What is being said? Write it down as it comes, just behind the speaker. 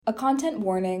A content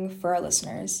warning for our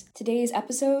listeners. Today's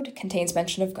episode contains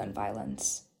mention of gun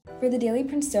violence. For the Daily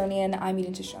Princetonian, I'm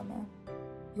Eden Tashoma.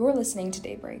 You're listening to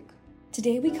Daybreak.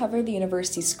 Today we cover the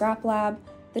university's S.C.R.A.P lab,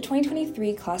 the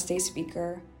 2023 Class Day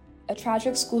speaker, a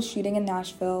tragic school shooting in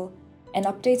Nashville, and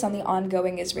updates on the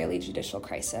ongoing Israeli judicial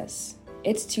crisis.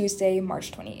 It's Tuesday,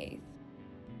 March 28th.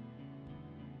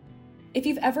 If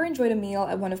you've ever enjoyed a meal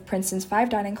at one of Princeton's 5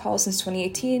 dining halls since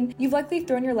 2018, you've likely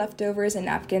thrown your leftovers and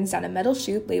napkins down a metal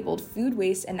chute labeled Food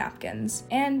Waste and Napkins.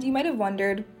 And you might have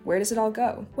wondered, where does it all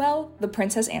go? Well, the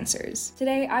Prince has answers.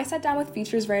 Today, I sat down with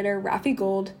features writer Raphaela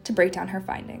Gold to break down her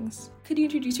findings. Could you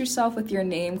introduce yourself with your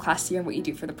name, class year, and what you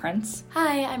do for the Prince?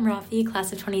 Hi, I'm Rafi,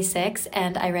 class of 26,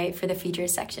 and I write for the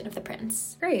features section of the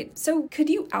Prince. Great. So could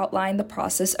you outline the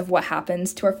process of what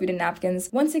happens to our food and napkins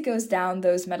once it goes down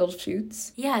those metal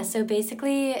chutes? Yeah, so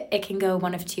basically it can go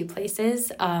one of two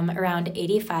places. Around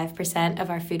 85% of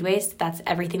our food waste, that's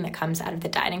everything that comes out of the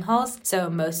dining halls. So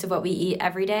most of what we eat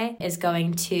every day is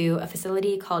going to a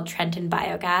facility called Trenton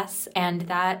Biogas, and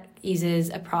that uses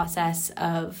a process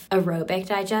of aerobic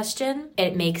digestion.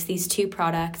 It makes these two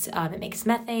products. It makes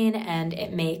methane and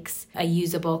it makes a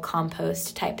usable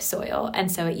compost type soil.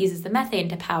 And so it uses the methane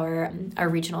to power our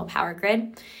regional power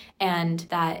grid. And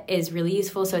that is really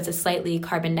useful. So it's a slightly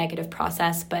carbon negative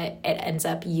process, but it ends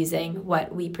up using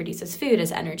what we produce as food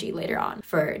as energy later on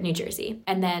for New Jersey.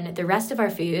 And then the rest of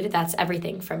our food, that's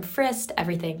everything from Frist,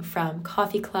 everything from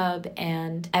Coffee Club,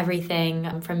 and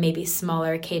everything from maybe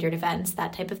smaller catered events,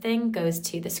 that type of thing, goes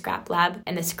to the S.C.R.A.P lab.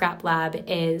 And the S.C.R.A.P lab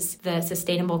is the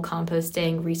Sustainable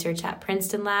Composting Research at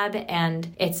Princeton lab.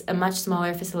 And it's a much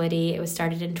smaller facility. It was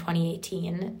started in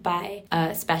 2018 by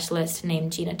a specialist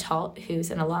named Gina Talt,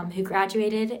 who's an alum who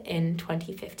graduated in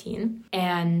 2015.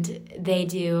 And they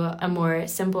do a more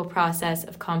simple process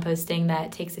of composting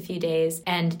that takes a few days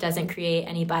and doesn't create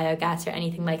any biogas or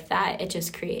anything like that. It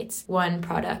just creates one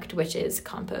product, which is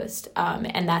compost.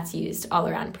 And that's used all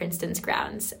around Princeton's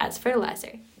grounds as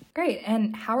fertilizer. Great.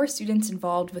 And how are students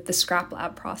involved with the S.C.R.A.P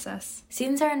lab process?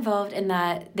 Students are involved in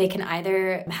that they can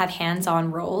either have hands-on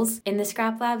roles in the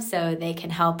S.C.R.A.P lab, so they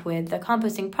can help with the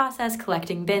composting process,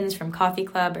 collecting bins from Coffee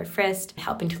Club or Frist,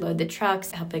 helping to load the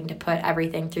trucks, helping to put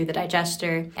everything through the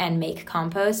digester and make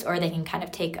compost, or they can kind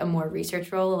of take a more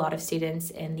research role. A lot of students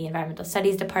in the environmental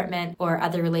studies department or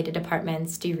other related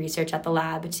departments do research at the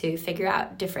lab to figure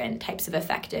out different types of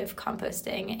effective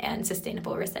composting and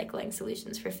sustainable recycling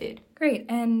solutions for food. Great.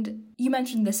 And you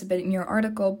mentioned this a bit in your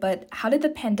article, but how did the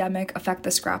pandemic affect the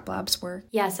S.C.R.A.P lab's work?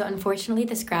 Yeah, so unfortunately,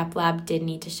 the S.C.R.A.P lab did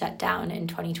need to shut down in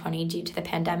 2020 due to the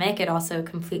pandemic. It also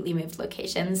completely moved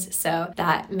locations, so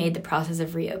that made the process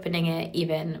of reopening it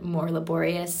even more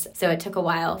laborious. So it took a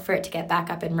while for it to get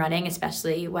back up and running,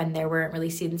 especially when there weren't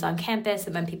really students on campus,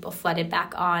 and then people flooded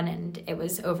back on and it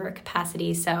was over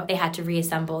capacity. So they had to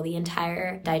reassemble the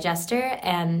entire digester,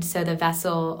 and so the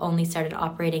vessel only started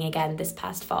operating again this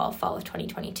past fall of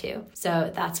 2022.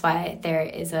 So that's why there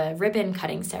is a ribbon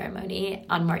cutting ceremony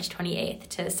on March 28th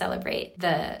to celebrate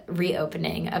the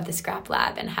reopening of the S.C.R.A.P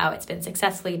lab and how it's been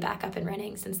successfully back up and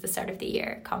running since the start of the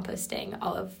year, composting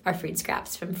all of our food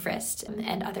scraps from Frist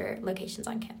and other locations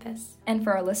on campus. And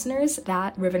for our listeners,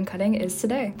 that ribbon cutting is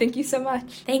today. Thank you so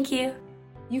much. Thank you.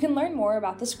 You can learn more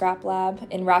about the S.C.R.A.P lab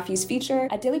in Rafi's feature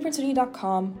at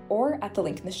dailyprincetonian.com or at the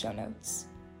link in the show notes.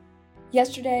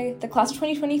 Yesterday, the class of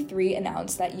 2023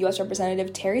 announced that U.S.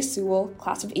 Representative Terry Sewell,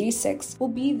 class of 86, will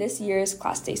be this year's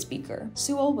Class Day speaker.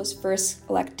 Sewell was first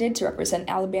elected to represent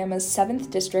Alabama's 7th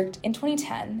District in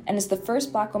 2010 and is the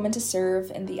first Black woman to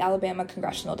serve in the Alabama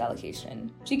congressional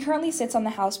delegation. She currently sits on the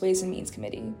House Ways and Means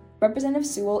Committee. Representative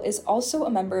Sewell is also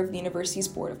a member of the university's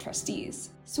Board of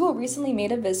Trustees. Sewell recently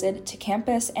made a visit to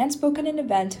campus and spoke at an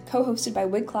event co-hosted by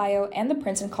Whig Clio and the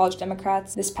Princeton College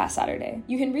Democrats this past Saturday.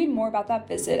 You can read more about that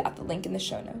visit at the link in the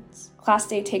show notes. Class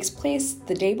Day takes place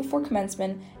the day before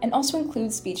commencement and also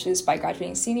includes speeches by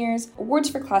graduating seniors, awards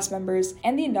for class members,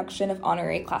 and the induction of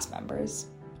honorary class members.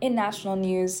 In national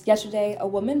news, yesterday, a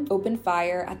woman opened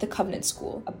fire at the Covenant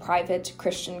School, a private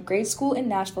Christian grade school in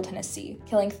Nashville, Tennessee,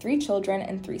 killing 3 children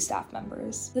and 3 staff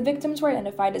members. The victims were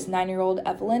identified as 9-year-old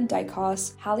Evelyn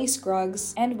Dykos, Hallie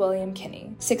Scruggs, and William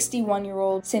Kinney,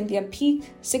 61-year-old Cynthia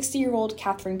Peak, 60-year-old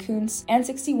Catherine Kuntz, and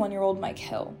 61-year-old Mike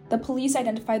Hill. The police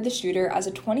identified the shooter as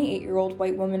a 28-year-old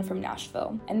white woman from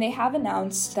Nashville, and they have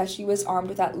announced that she was armed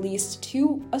with at least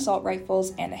 2 assault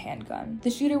rifles and a handgun. The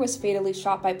shooter was fatally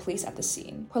shot by police at the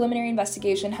scene. Preliminary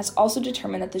investigation has also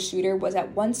determined that the shooter was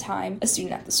at one time a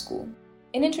student at the school.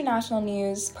 In international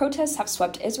news, protests have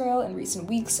swept Israel in recent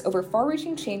weeks over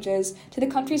far-reaching changes to the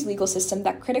country's legal system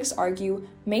that critics argue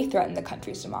may threaten the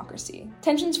country's democracy.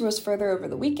 Tensions rose further over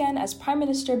the weekend as Prime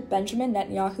Minister Benjamin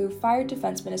Netanyahu fired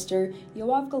Defense Minister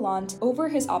Yoav Gallant over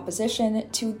his opposition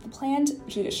to the planned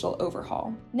judicial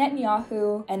overhaul.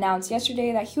 Netanyahu announced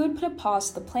yesterday that he would put a pause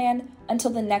to the plan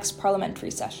until the next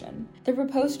parliamentary session. The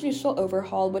proposed judicial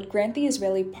overhaul would grant the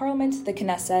Israeli parliament, the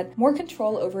Knesset, more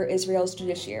control over Israel's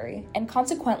judiciary, and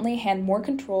consequently hand more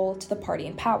control to the party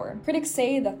in power. Critics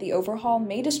say that the overhaul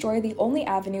may destroy the only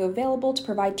avenue available to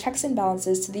provide checks and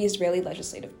balances to the Israeli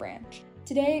legislative branch.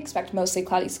 Today, expect mostly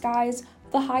cloudy skies,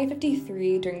 with a high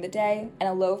 53 during the day and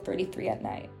a low 33 at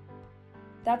night.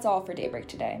 That's all for Daybreak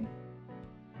today.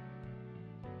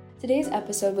 Today's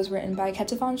episode was written by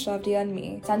Ketefan Shavdia and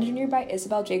me, sound engineered by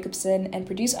Isabel Jacobson, and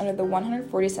produced under the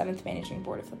 147th Managing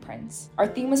Board of The Prince. Our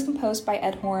theme was composed by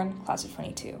Ed Horn, class of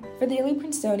 22. For the Daily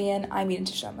Princetonian, I'm Eden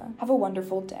Tashoma. Have a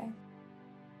wonderful day.